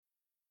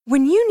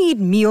When you need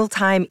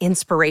mealtime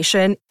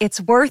inspiration,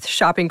 it's worth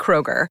shopping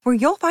Kroger, where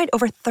you'll find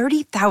over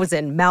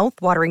 30,000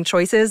 mouth-watering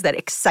choices that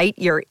excite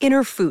your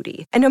inner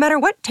foodie. And no matter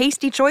what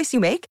tasty choice you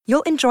make,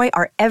 you'll enjoy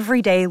our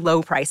everyday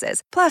low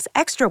prices, plus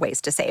extra ways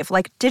to save,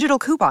 like digital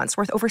coupons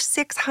worth over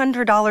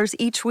 $600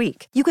 each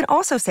week. You can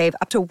also save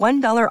up to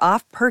 $1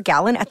 off per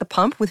gallon at the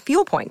pump with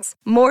fuel points.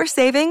 More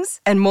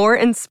savings and more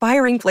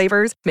inspiring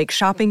flavors make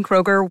shopping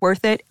Kroger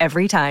worth it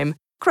every time.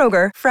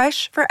 Kroger,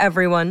 fresh for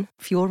everyone.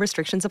 Fuel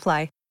restrictions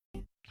apply.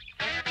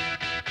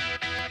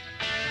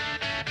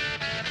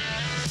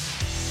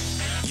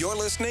 You're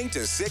listening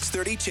to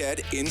 630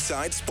 CHED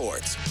Inside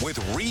Sports with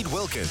Reed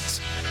Wilkins.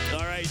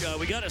 All right,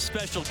 we got a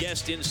special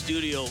guest in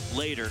studio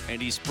later,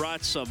 and he's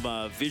brought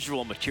some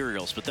visual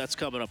materials, but that's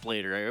coming up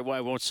later.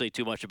 I won't say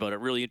too much about it.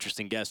 Really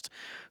interesting guest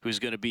who's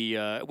going to be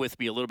with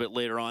me a little bit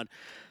later on.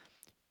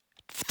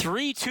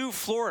 3-2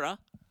 Florida,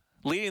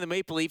 leading the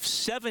Maple Leafs.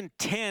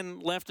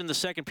 7:10 left in the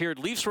second period.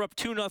 Leafs were up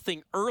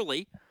 2-0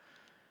 early.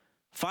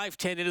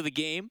 5:10 into the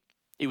game.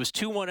 It was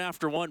 2-1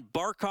 after one.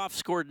 Barkov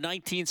scored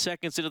 19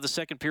 seconds into the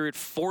second period.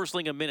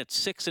 Forsling a minute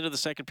 6 into the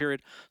second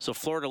period. So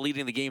Florida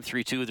leading the game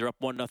 3-2. They're up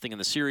 1-0 in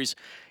the series.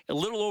 A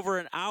little over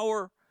an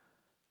hour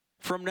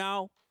from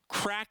now,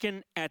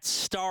 Kraken at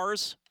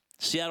Stars.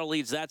 Seattle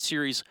leads that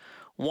series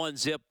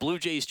 1-0. Blue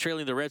Jays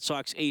trailing the Red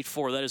Sox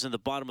 8-4. That is in the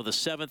bottom of the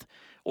seventh.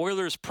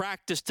 Oilers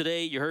practice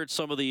today. You heard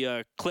some of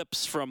the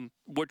clips from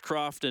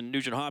Woodcroft and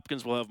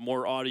Nugent-Hopkins. We'll have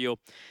more audio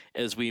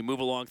as we move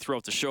along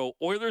throughout the show.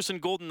 Oilers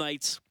and Golden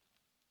Knights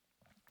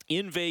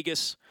in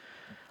Vegas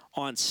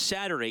on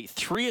Saturday,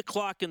 3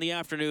 o'clock in the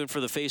afternoon for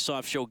the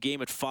face-off show.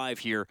 Game at 5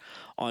 here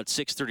on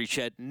 630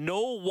 CHED.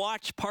 No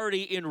watch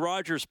party in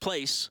Rogers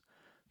Place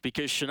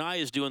because Shania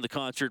is doing the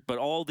concert, but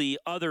all the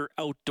other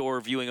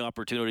outdoor viewing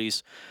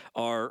opportunities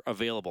are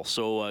available.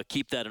 So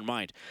keep that in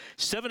mind.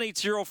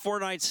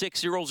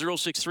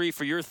 780-496-0063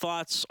 for your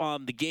thoughts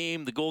on the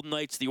game, the Golden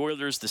Knights, the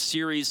Oilers, the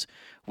series.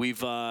 We're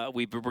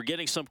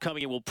getting some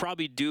coming, and we'll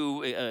probably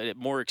do a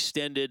more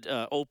extended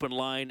open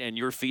line and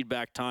your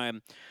feedback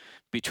time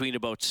between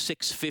about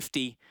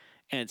 6:50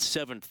 and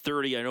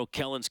 7:30. I know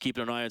Kellen's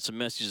keeping an eye on some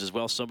messages as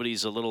well.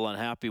 Somebody's a little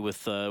unhappy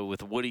with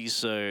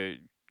Woody's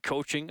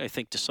coaching, I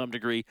think, to some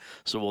degree.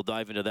 So we'll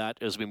dive into that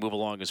as we move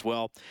along as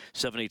well.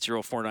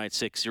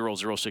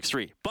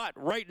 780-496-0063. But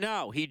right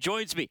now, he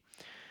joins me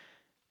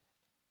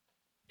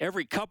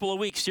every couple of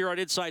weeks here on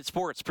Inside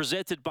Sports,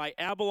 presented by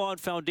Avalon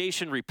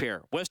Foundation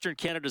Repair, Western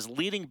Canada's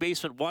leading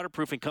basement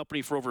waterproofing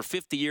company for over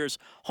 50 years,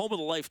 home of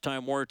the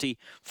lifetime warranty,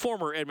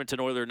 former Edmonton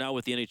Oiler, now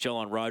with the NHL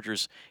on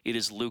Rogers. It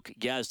is Luke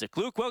Gazdic.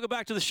 Luke, welcome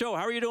back to the show.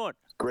 How are you doing?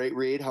 Great,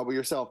 Reed. How about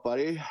yourself,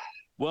 buddy?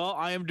 Well,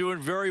 I am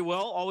doing very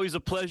well. Always a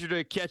pleasure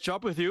to catch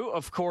up with you.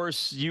 Of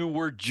course, you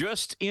were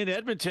just in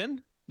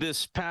Edmonton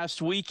this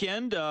past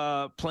weekend,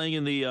 playing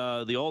in the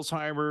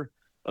Alzheimer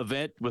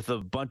event with a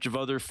bunch of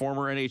other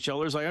former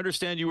NHLers. I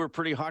understand you were a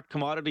pretty hot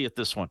commodity at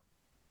this one.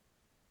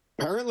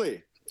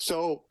 Apparently.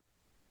 So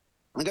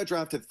I got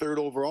drafted 3rd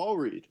overall,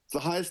 Reed. It's the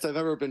highest I've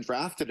ever been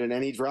drafted in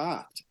any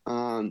draft.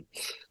 I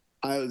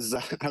was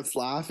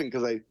laughing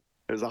because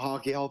there's a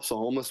Hockey Helps a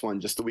Homeless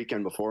one just the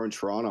weekend before in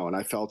Toronto, and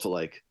I felt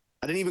like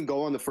I didn't even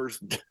go on the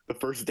first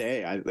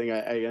day. I think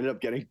I ended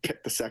up getting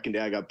picked the second day.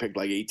 I got picked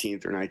like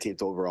 18th or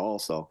 19th overall.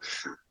 So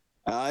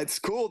it's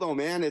cool though,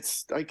 man.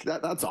 It's like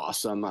that's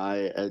awesome.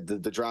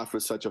 The draft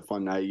was such a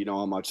fun night. You know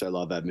how much I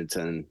love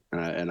Edmonton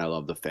and I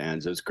love the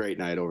fans. It was a great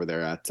night over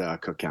there at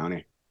Cook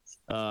County.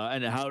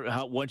 And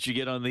how once you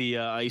get on the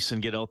ice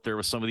and get out there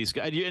with some of these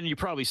guys, and you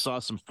probably saw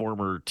some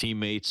former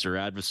teammates or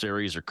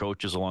adversaries or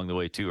coaches along the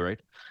way too, right?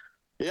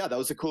 Yeah, that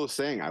was the coolest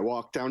thing. I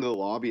walked down to the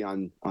lobby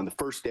on the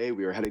first day.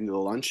 We were heading to the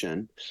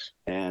luncheon,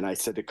 and I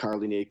said to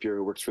Carly Napier,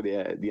 who works for the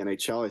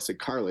NHL, I said,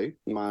 Carly,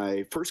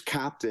 my first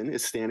captain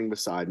is standing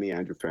beside me,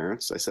 Andrew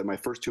Ferentz. I said, my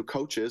first 2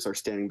 coaches are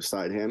standing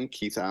beside him,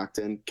 Keith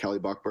Acton, Kelly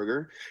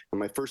Buchberger, and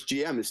my first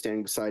GM is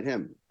standing beside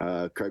him,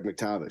 Craig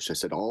McTavish. I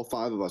said, all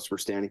 5 of us were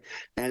standing,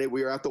 and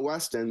we were at the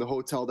West End, the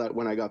hotel that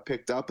when I got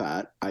picked up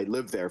at, I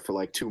lived there for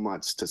like 2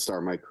 months to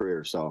start my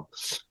career. So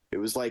it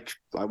was like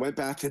I went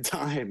back in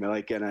time,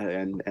 like,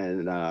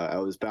 and I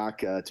was back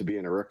to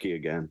being a rookie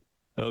again.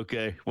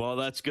 Okay, well,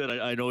 that's good.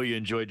 I know you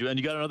enjoyed it. And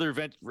you got another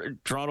event in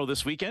Toronto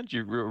this weekend?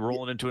 You're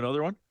rolling into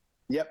another one?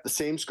 Yep, the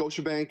same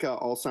Scotiabank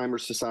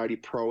Alzheimer's Society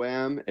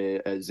Pro-Am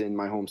as in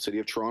my home city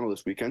of Toronto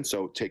this weekend.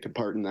 So taking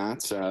part in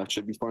that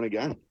should be fun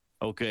again.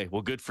 Okay,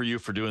 well, good for you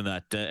for doing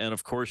that. And,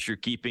 of course, you're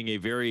keeping a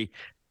very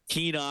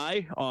keen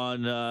eye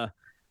on the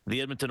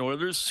Edmonton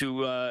Oilers,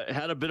 who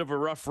had a bit of a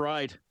rough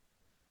ride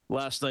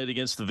last night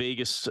against the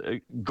Vegas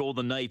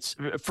Golden Knights.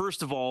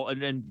 First of all,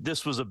 and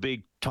this was a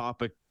big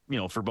topic,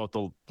 for about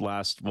the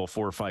last, 4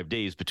 or 5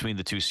 days between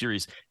the 2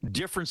 series,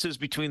 differences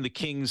between the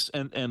Kings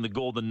and the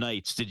Golden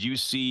Knights. Did you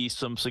see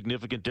some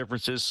significant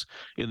differences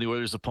in the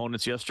Oilers'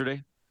 opponents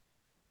yesterday?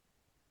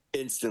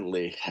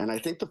 Instantly. And I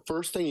think the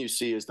first thing you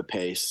see is the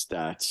pace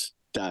that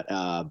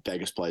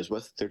Vegas plays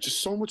with. They're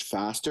just so much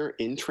faster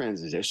in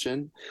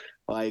transition.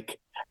 Like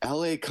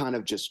LA kind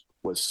of just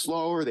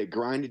slower. They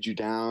grinded you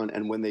down.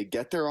 And when they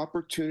get their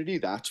opportunity,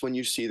 that's when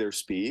you see their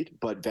speed.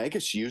 But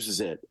Vegas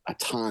uses it a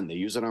ton. They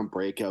use it on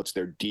breakouts.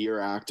 Their D are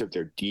active.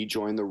 Their D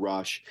join the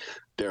rush.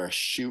 They're a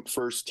shoot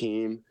first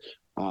team.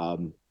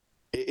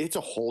 It's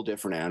a whole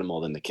different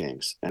animal than the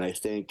Kings. And I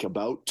think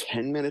about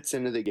 10 minutes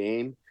into the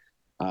game,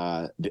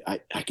 I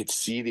could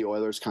see the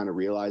Oilers kind of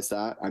realize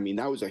that. I mean,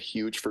 that was a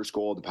huge first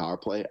goal of the power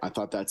play. I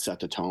thought that set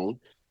the tone.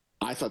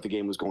 I thought the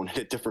game was going in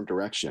a different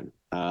direction.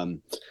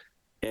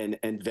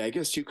 And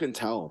Vegas, you can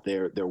tell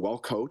they're well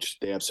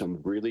coached. They have some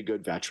really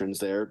good veterans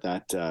there.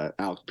 That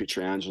Alex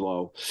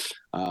Pietrangelo,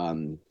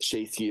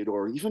 Shea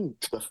Theodore, even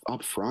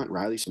up front,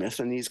 Riley Smith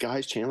and these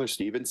guys, Chandler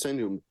Stevenson,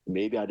 who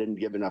maybe I didn't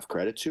give enough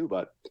credit to,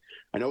 but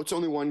I know it's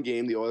only one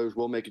game. The Oilers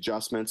will make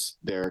adjustments.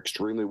 They're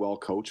extremely well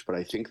coached, but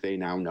I think they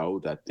now know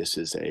that this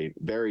is a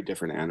very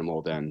different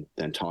animal than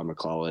Todd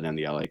McLellan and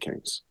the LA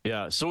Kings.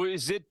 Yeah. So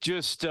is it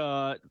just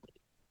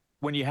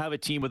when you have a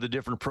team with a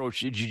different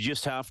approach, did you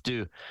just have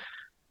to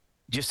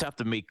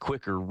make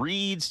quicker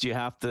reads? Do you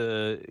have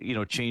to,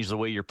 change the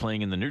way you're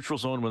playing in the neutral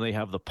zone when they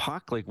have the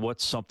puck? Like,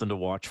 what's something to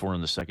watch for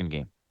in the second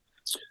game?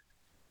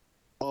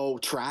 Oh,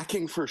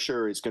 tracking for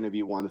sure is going to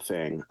be one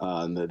thing.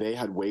 They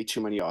had way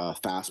too many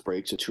fast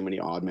breaks and too many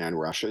odd man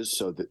rushes.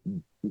 So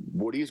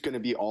Woody's going to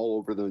be all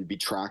over them, be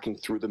tracking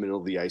through the middle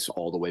of the ice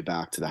all the way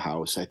back to the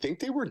house. I think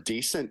they were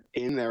decent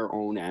in their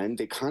own end.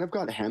 They kind of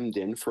got hemmed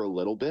in for a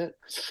little bit.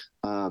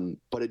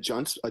 But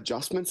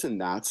adjustments in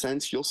that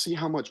sense, you'll see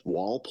how much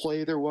wall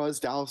play there was.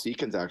 Dallas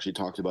Eakins actually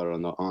talked about it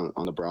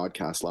on the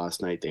broadcast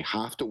last night. They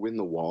have to win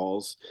the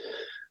walls,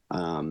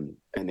 and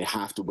they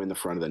have to win the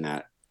front of the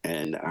net.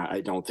 And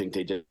I don't think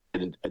they did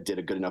a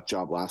good enough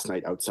job last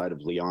night outside of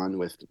Leon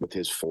with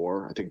his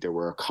 4. I think there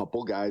were a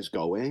couple guys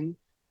going,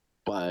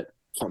 but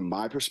from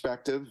my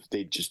perspective,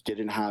 they just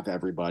didn't have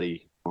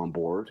everybody on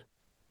board.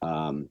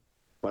 But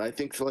I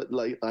think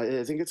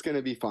it's going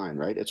to be fine,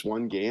 right? It's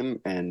one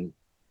game, and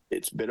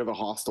it's a bit of a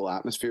hostile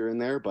atmosphere in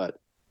there, but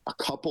a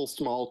couple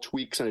small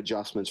tweaks and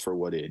adjustments for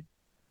Woody.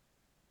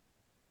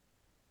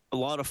 A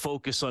lot of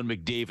focus on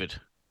McDavid,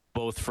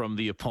 both from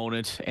the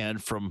opponent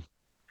and from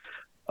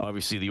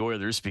obviously the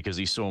Oilers, because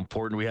he's so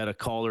important. We had a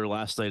caller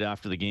last night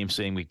after the game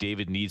saying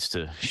McDavid needs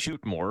to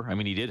shoot more. I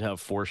mean, he did have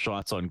 4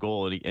 shots on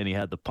goal and he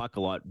had the puck a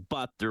lot,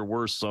 but there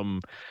were some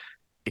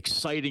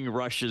exciting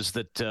rushes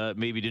that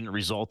maybe didn't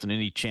result in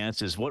any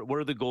chances. What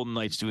are the Golden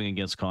Knights doing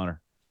against Connor?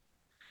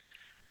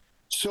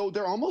 So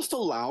they're almost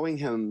allowing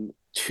him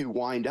to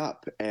wind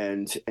up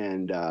and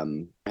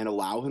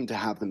allow him to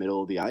have the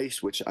middle of the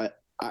ice, which I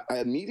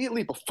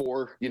immediately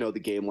before, the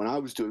game, when I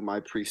was doing my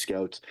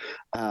pre-scouts,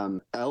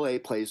 LA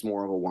plays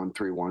more of a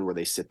 1-3-1 where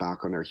they sit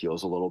back on their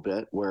heels a little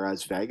bit,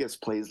 whereas Vegas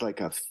plays like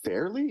a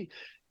fairly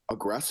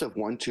aggressive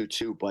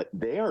 1-2-2, but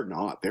they are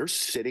not. They're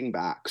sitting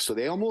back. So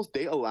they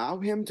allow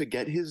him to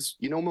get his,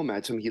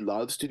 momentum. He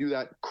loves to do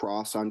that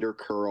cross under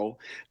curl,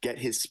 get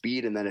his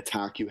speed, and then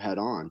attack you head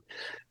on.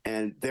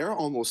 And they're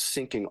almost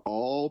sinking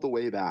all the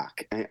way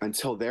back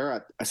until they're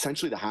at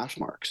essentially the hash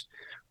marks.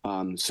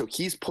 So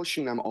he's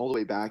pushing them all the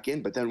way back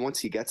in, but then once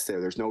he gets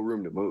there, there's no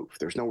room to move.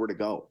 There's nowhere to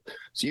go.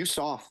 So you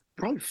saw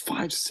probably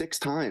 5-6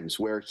 times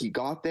where he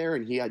got there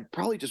and he had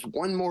probably just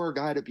one more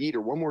guy to beat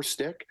or one more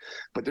stick,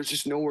 but there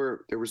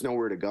was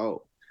nowhere to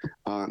go.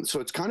 So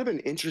it's kind of an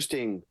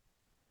interesting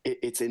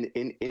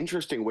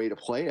way to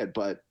play it.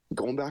 But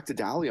going back to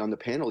Daly on the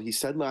panel, he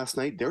said last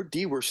night, their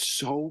D were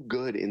so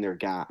good in their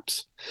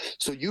gaps.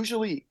 So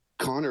usually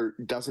Connor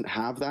doesn't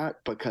have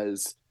that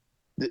because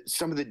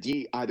some of the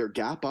D either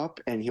gap up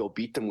and he'll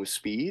beat them with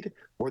speed,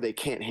 or they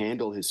can't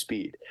handle his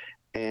speed.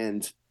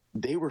 And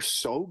they were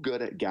so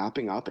good at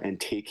gapping up and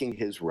taking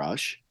his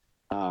rush,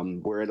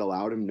 where it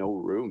allowed him no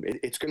room.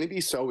 It's going to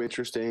be so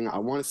interesting. I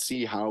want to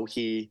see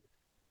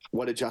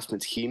what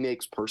adjustments he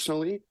makes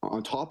personally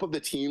on top of the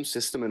team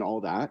system and all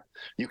that.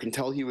 You can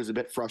tell he was a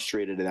bit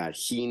frustrated in that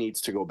he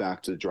needs to go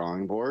back to the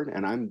drawing board.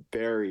 And I'm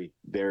very,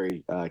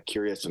 very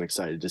curious and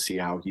excited to see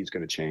how he's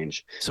going to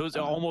change. So it's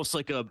almost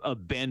like a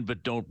bend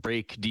but don't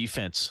break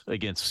defense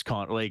against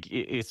Like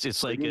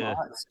it's like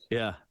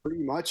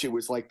pretty much. It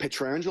was like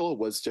Pietrangelo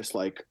was just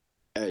like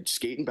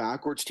skating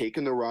backwards,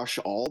 taking the rush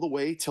all the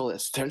way till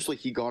essentially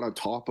he got on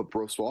top of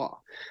Brossoit,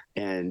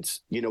 and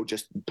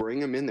just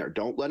bring him in there.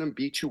 Don't let him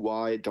beat you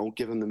wide. Don't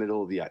give him the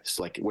middle of the ice.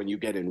 Like when you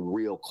get in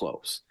real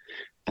close,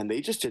 and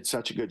they just did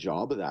such a good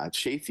job of that.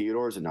 Shea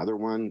Theodore is another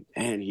one,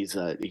 and he's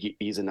a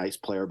nice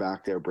player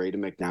back there.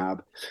 Braden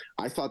McNabb.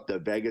 I thought the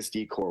Vegas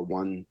D-Corps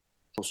won.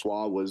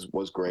 Brossoit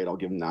was great. I'll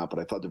give him that, but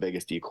I thought the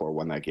Vegas D-Corps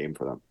won that game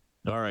for them.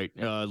 All right.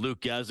 Luke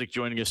Gazdic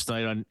joining us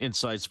tonight on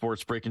Inside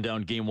Sports, breaking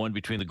down game 1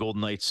 between the Golden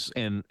Knights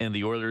and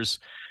the Oilers.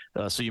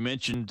 So you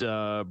mentioned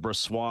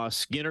Brossoit,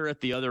 Skinner at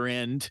the other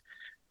end.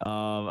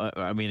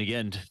 I mean,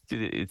 again,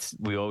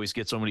 we always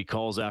get so many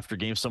calls after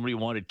games. Somebody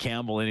wanted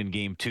Campbell in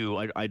game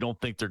 2. I don't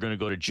think they're going to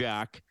go to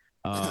Jack.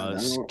 I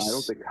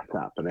don't think that's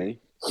happening.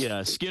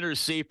 Yeah, Skinner's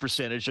save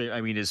percentage,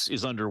 I mean, is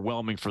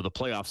underwhelming for the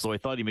playoffs, though I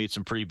thought he made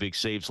some pretty big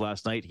saves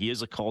last night. He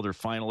is a Calder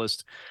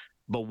finalist.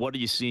 But what are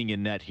you seeing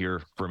in net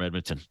here from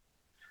Edmonton?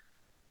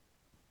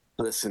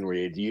 Listen,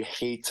 Reed, you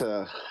hate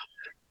to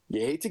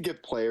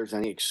give players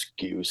any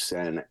excuse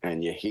and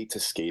you hate to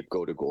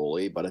scapegoat a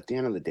goalie, but at the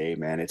end of the day,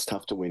 man, it's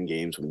tough to win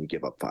games when you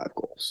give up 5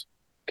 goals.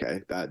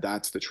 Okay,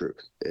 that's the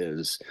truth.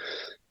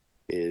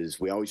 Is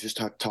we always just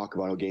talk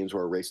about how games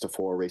were a race to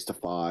 4, race to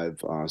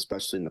 5,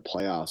 especially in the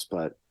playoffs.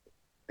 But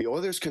the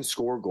Oilers can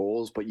score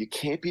goals, but you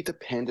can't be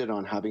dependent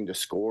on having to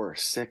score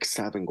 6,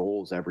 7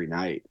 goals every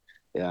night.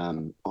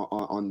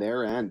 On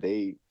their end,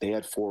 they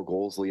had 4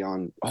 goals.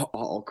 Leon,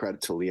 all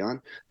credit to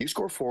Leon. You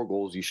score 4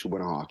 goals, you should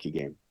win a hockey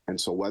game. And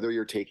so whether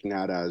you're taking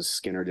that as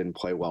Skinner didn't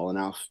play well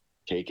enough,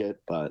 take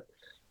it. But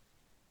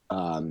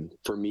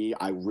for me,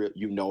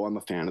 I'm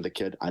a fan of the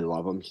kid. I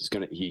love him.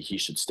 He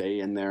should stay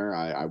in there.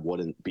 I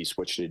wouldn't be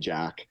switching to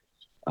Jack.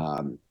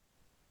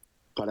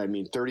 But I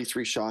mean,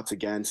 33 shots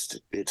against,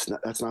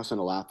 that's nothing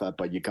to laugh at,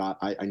 but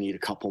I need a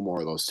couple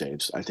more of those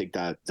saves. I think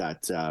that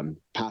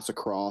pass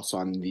across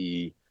on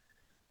the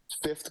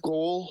 5th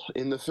goal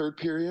in the 3rd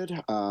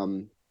period,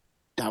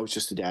 that was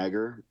just a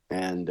dagger.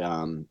 And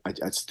I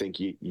just think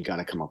you got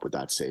to come up with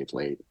that save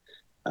late.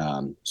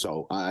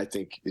 So I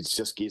think it's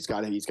just he's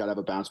got to have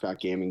a bounce back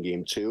game in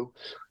game 2.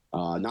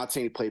 Not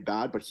saying he played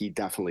bad, but he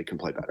definitely can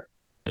play better.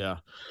 Yeah.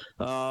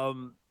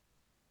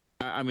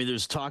 I mean,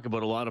 there's talk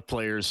about a lot of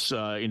players,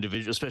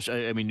 individual,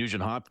 especially, I mean,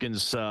 Nugent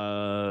Hopkins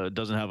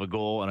doesn't have a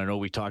goal. And I know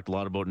we talked a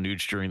lot about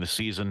Nuge during the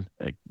season.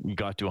 He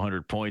got to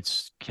 100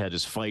 points, had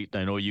his fight.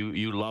 I know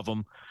you love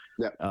him.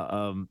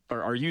 Yeah.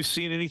 Are you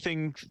seeing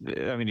anything?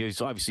 I mean,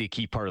 he's obviously a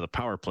key part of the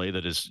power play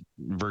that is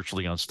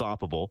virtually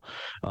unstoppable.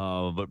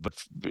 But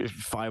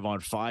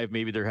 5-on-5,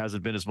 maybe there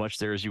hasn't been as much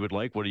there as you would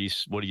like. What are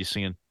you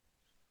seeing?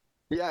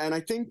 Yeah, and I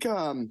think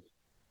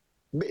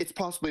it's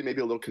possibly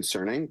maybe a little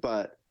concerning,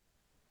 but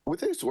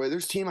with this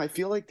Oilers team, I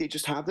feel like they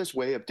just have this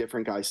way of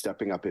different guys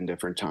stepping up in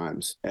different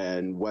times.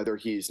 And whether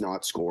he's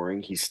not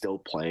scoring, he's still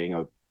playing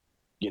a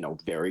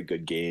very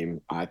good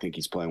game. I think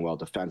he's playing well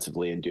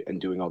defensively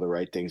and doing all the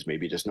right things,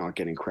 maybe just not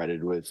getting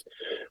credited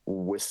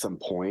with some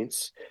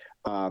points.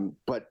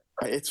 But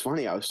it's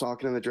funny. I was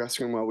talking in the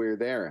dressing room while we were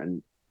there,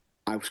 and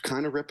I was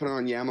kind of ripping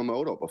on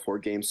Yamamoto before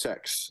game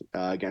 6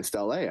 against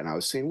LA. And I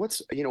was saying,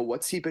 what's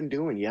he been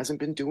doing? He hasn't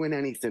been doing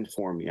anything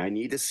for me. I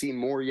need to see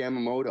more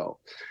Yamamoto.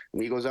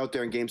 And he goes out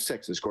there in game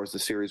 6 and scores the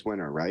series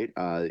winner, right?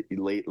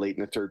 Late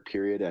in the 3rd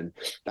period. And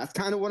that's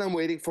kind of what I'm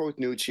waiting for with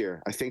Nuge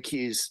here. I think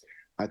he's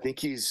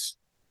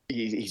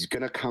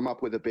going to come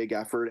up with a big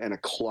effort and a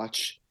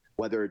clutch,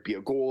 whether it be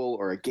a goal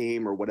or a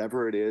game or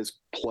whatever it is,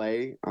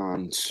 play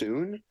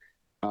soon.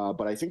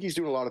 But I think he's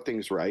doing a lot of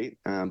things right.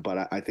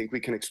 But I think we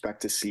can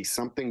expect to see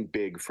something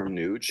big from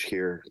Nuge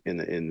here in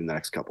the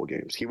next couple of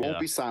games. He won't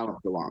be silent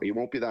for long. He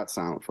won't be that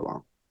silent for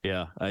long.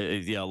 Yeah.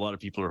 A lot of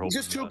people are hoping.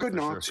 He's just too good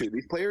not to.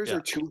 These players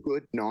are too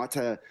good not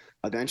to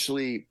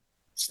eventually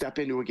step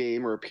into a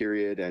game or a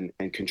period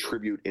and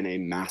contribute in a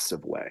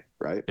massive way,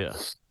 right? Yeah.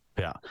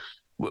 Yeah.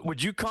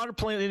 Would you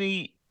contemplate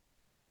any?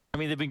 I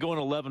mean, they've been going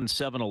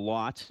 11-7 a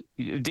lot.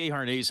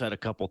 Desharnais had a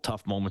couple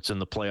tough moments in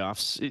the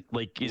playoffs.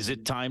 Is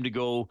it time to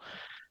go?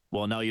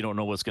 Well, now you don't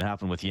know what's going to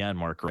happen with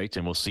Janmark, right?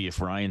 And we'll see if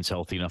Ryan's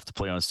healthy enough to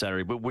play on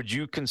Saturday. But would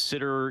you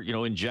consider,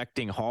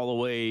 injecting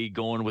Holloway,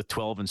 going with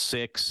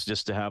 12-6,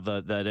 just to have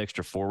that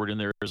extra forward in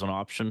there as an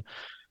option?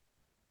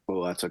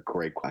 Well, that's a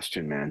great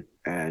question, man.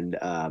 And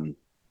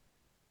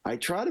I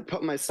try to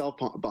put myself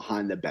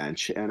behind the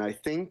bench, and I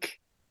think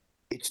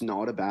it's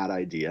not a bad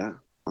idea.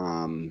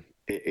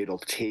 It'll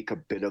take a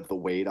bit of the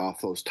weight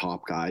off those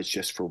top guys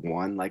just for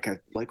one. Like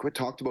we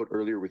talked about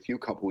earlier with you a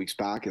couple weeks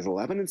back, is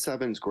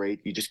 11-7 is great.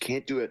 You just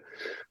can't do it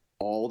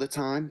all the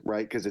time,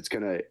 right? Because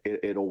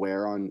it'll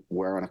wear on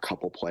a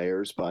couple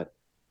players. But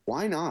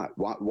why not?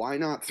 Why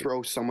not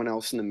throw someone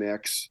else in the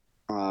mix?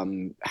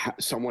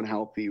 Someone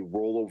healthy,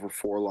 roll over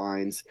 4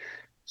 lines.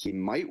 He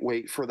might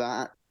wait for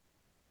that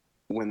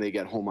when they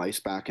get home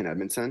ice back in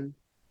Edmonton.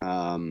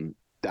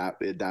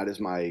 That is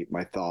my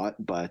thought.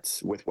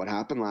 But with what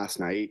happened last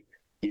night,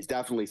 he's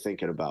definitely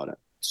thinking about it.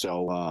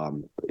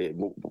 So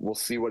we'll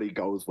see what he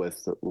goes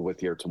with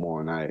here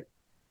tomorrow night.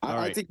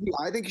 I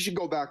think he should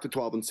go back to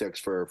 12-6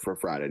 for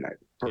Friday night,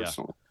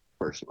 personally.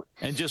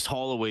 And just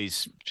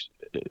Holloway's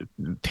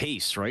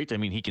pace, right? I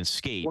mean, he can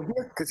skate. Well,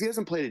 because he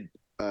hasn't played.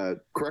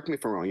 Correct me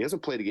if I'm wrong. He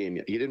hasn't played a game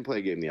yet. He didn't play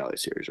a game in the LA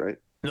series, right?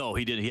 No,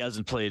 he didn't. He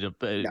hasn't played a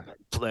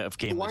playoff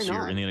game this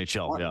year in the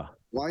NHL.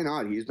 Why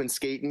not? He's been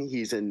skating.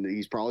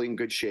 He's probably in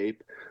good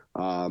shape.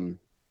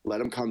 Let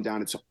him come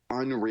down. It's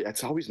unreal.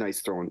 It's always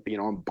nice throwing,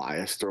 I'm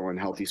biased throwing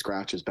healthy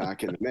scratches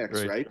back in the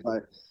mix, right?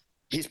 But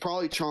he's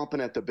probably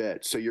chomping at the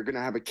bit. So you're going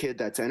to have a kid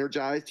that's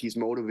energized, he's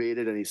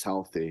motivated, and he's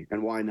healthy.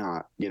 And why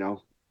not,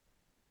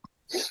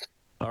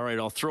 All right,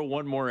 I'll throw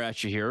one more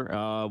at you here.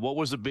 What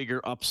was a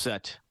bigger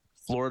upset,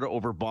 Florida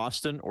over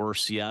Boston or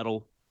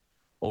Seattle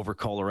over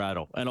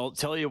Colorado? And I'll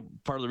tell you,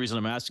 part of the reason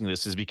I'm asking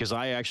this is because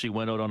I actually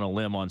went out on a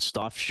limb on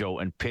Stoff's show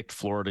and picked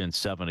Florida in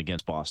 7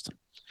 against Boston.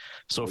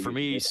 So for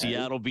me,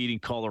 Seattle beating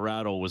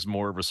Colorado was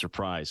more of a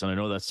surprise. And I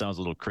know that sounds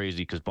a little crazy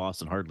because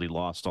Boston hardly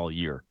lost all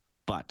year.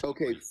 But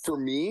okay, for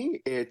me,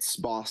 it's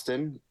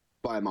Boston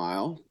by a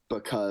mile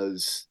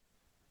because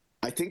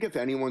I think if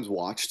anyone's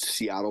watched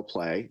Seattle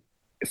play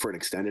for an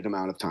extended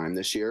amount of time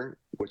this year,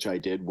 which I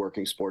did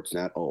working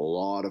Sportsnet, a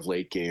lot of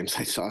late games,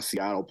 I saw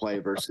Seattle play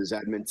versus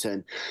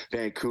Edmonton,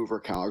 Vancouver,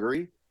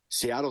 Calgary.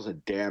 Seattle's a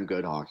damn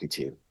good hockey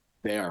team.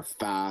 They are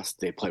fast.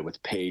 They play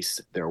with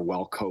pace. They're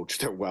well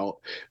coached. They're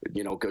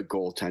good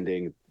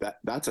goaltending.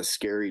 That's a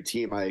scary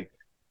team. I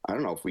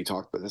don't know if we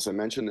talked about this. I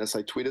mentioned this.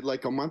 I tweeted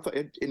like a month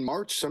in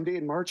March, someday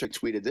in March, I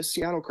tweeted this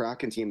Seattle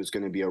Kraken team is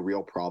going to be a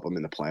real problem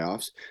in the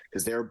playoffs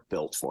because they're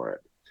built for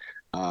it.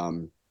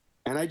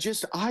 And I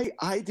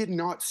did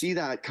not see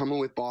that coming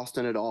with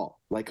Boston at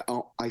all. Like,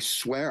 I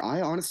swear,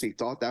 I honestly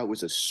thought that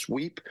was a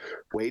sweep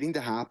waiting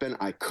to happen.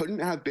 I couldn't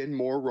have been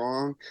more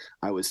wrong.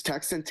 I was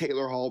texting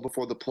Taylor Hall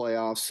before the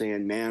playoffs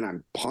saying, man,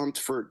 I'm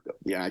pumped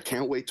I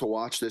can't wait to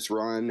watch this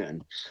run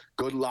and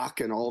good luck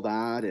and all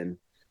that. And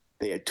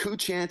they had 2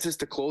 chances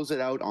to close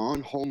it out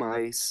on home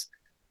ice.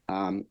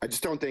 I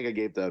just don't think I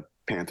gave the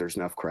Panthers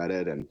enough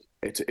credit. And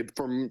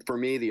for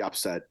me, the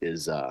upset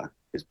is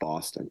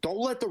Boston. Don't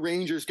let the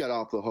Rangers get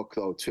off the hook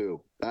though, too.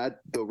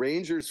 That the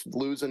Rangers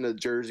losing to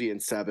Jersey in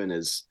 7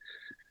 isn't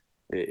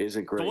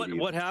great. So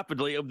what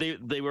happened? Like,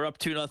 they were up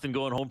 2-0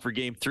 going home for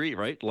Game 3,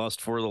 right? Lost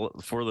for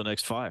the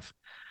next 5.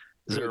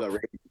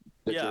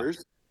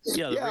 Rangers?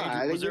 Yeah,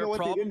 Rangers. Was there a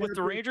problem with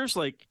the Rangers?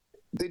 Like,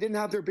 they didn't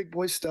have their big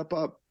boys step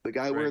up. The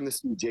guy wearing the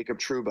suit, Jacob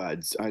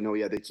Trouba, I know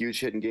he had the huge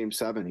hit in Game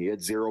 7. He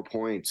had 0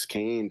 points.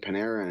 Kane,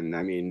 Panarin.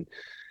 I mean,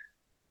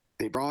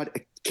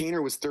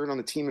 Kaner was third on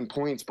the team in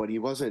points, but he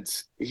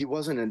wasn't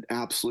an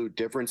absolute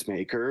difference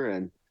maker.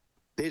 And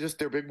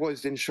their big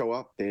boys didn't show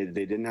up. They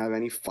didn't have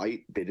any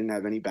fight. They didn't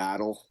have any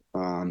battle.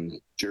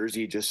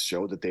 Jersey just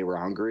showed that they were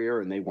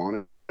hungrier and they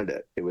wanted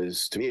it. It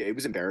was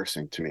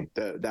embarrassing to me.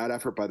 That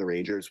effort by the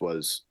Rangers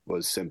was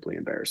simply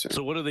embarrassing.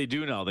 So what do they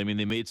do now? I mean,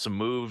 they made some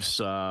moves.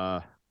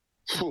 Well,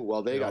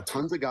 they got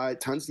tons of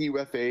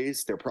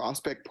UFAs. Their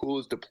prospect pool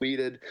is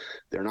depleted.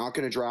 They're not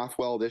going to draft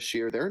well this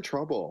year. They're in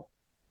trouble.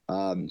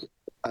 I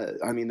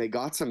mean, they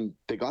got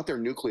their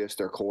nucleus,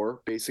 their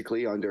core,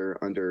 basically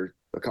under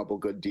a couple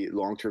good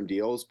long-term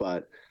deals,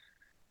 but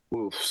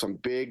some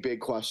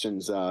big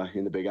questions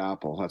in the Big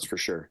Apple. That's for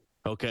sure.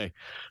 Okay.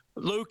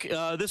 Luke,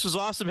 this was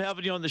awesome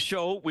having you on the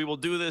show. We will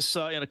do this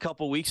in a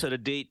couple weeks at a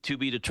date to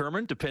be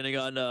determined, depending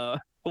on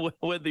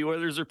when the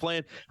Oilers are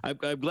playing.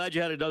 I'm glad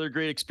you had another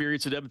great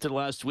experience at Edmonton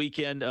last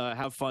weekend.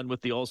 Have fun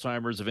with the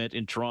Alzheimer's event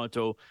in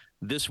Toronto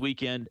this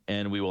weekend,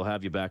 and we will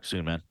have you back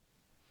soon, man.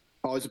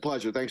 Always a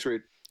pleasure. Thanks,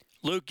 Reed.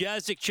 Luke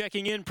Gazdic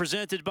checking in,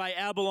 presented by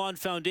Avalon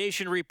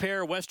Foundation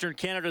Repair, Western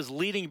Canada's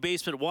leading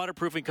basement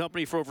waterproofing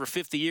company for over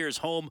 50 years,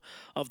 home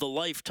of the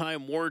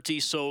lifetime warranty.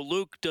 So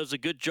Luke does a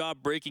good job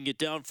breaking it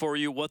down for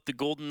you, what the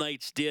Golden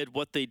Knights did,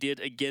 what they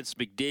did against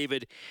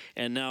McDavid,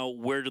 and now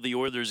where do the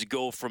Oilers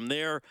go from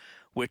there,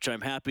 which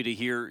I'm happy to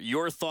hear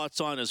your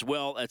thoughts on as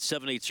well at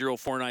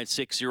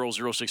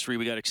 780-496-0063.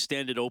 We got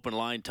extended open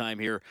line time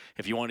here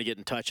if you want to get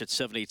in touch at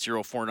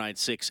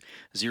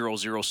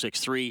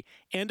 780-496-0063.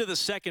 End of the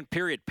second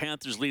period,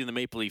 Panthers leading the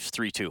Maple Leafs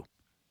 3-2.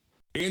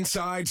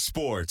 Inside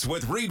Sports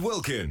with Reed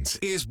Wilkins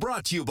is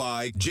brought to you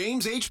by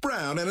James H.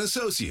 Brown and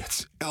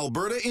Associates,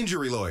 Alberta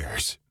Injury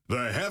Lawyers,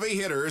 the heavy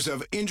hitters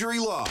of injury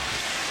law.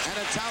 And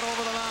it's out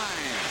over the line.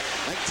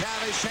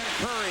 McTavish and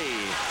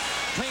Curry.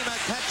 Klima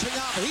catching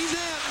up. He's in.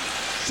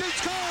 She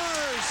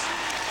scores!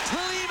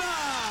 Klima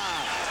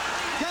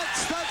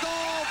gets the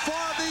goal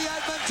for the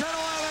Edmonton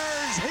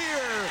Oilers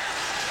here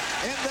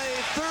in the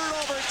third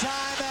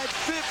overtime at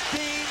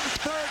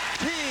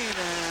 15-13.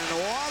 And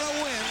what a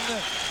win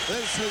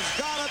this has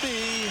got to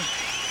be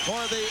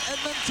for the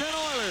Edmonton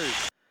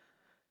Oilers.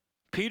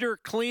 Peter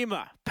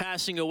Klima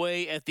passing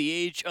away at the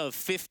age of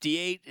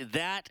 58.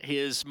 That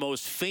his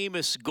most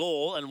famous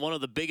goal and one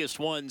of the biggest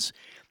ones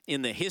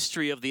in the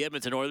history of the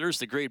Edmonton Oilers.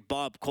 The great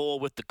Bob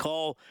Cole with the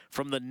call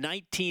from the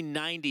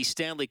 1990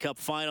 Stanley Cup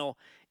Final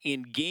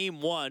in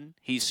Game 1.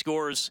 He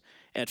scores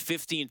at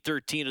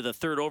 15-13 of the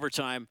third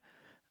overtime,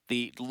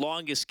 the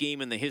longest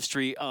game in the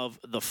history of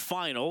the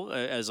final.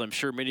 As I'm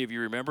sure many of you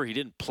remember, he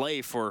didn't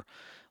play for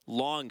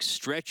long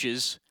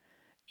stretches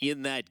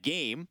in that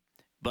game,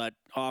 but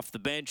off the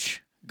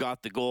bench,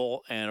 got the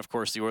goal, and of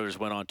course the Oilers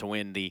went on to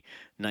win the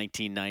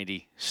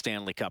 1990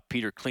 Stanley Cup.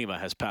 Peter Klima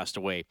has passed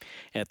away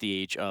at the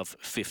age of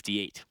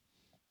 58.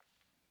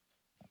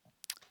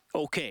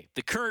 Okay,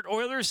 the current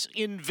Oilers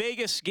in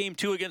Vegas, Game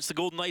 2 against the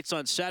Golden Knights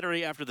on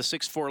Saturday after the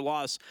 6-4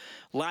 loss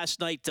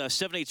last night.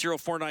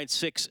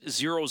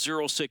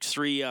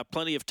 780-496-0063.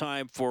 Plenty of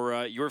time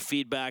for your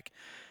feedback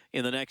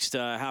in the next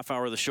half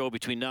hour of the show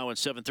between now and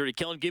 7:30.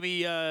 Kellen, give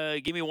me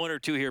one or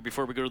two here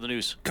before we go to the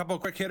news. Couple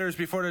of quick hitters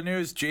before the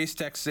news. Jace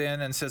texts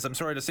in and says, I'm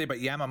sorry to say, but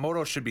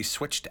Yamamoto should be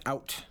switched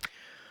out.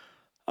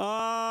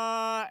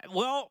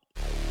 Well,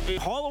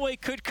 Holloway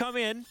could come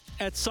in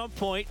at some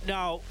point.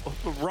 Now,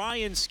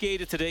 Ryan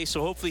skated today, so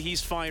hopefully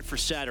he's fine for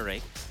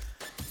Saturday.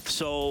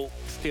 So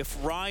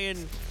if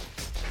Ryan...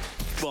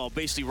 Well,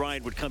 basically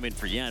Ryan would come in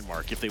for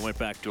Janmark if they went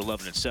back to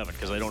 11-7,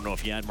 because I don't know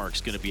if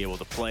Janmark's going to be able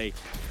to play.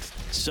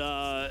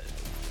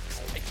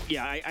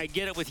 Yeah, I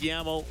get it with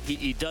Yamo.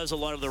 He does a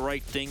lot of the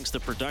right things. The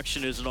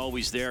production isn't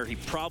always there. He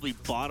probably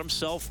bought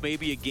himself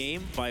maybe a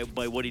game by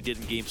what he did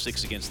in Game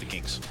 6 against the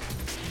Kings.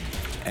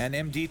 And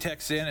MD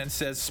texts in and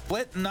says,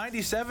 split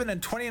 97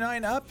 and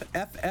 29 up,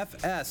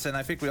 FFS. And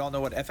I think we all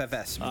know what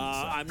FFS means.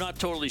 I'm not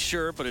totally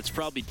sure, but it's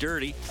probably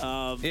dirty.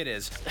 It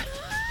is.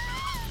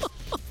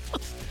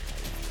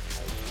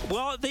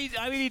 Well,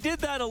 he did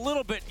that a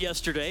little bit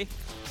yesterday.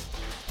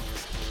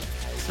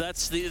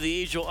 That's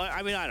the age-old.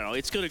 I don't know.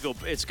 It's gonna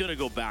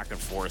go back and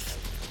forth.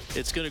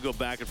 It's gonna go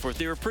back and forth.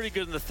 They were pretty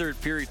good in the third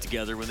period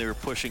together when they were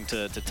pushing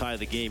to tie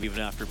the game, even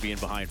after being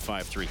behind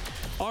 5-3.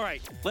 All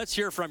right, let's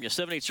hear from you.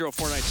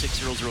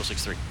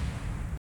 780-496-0063.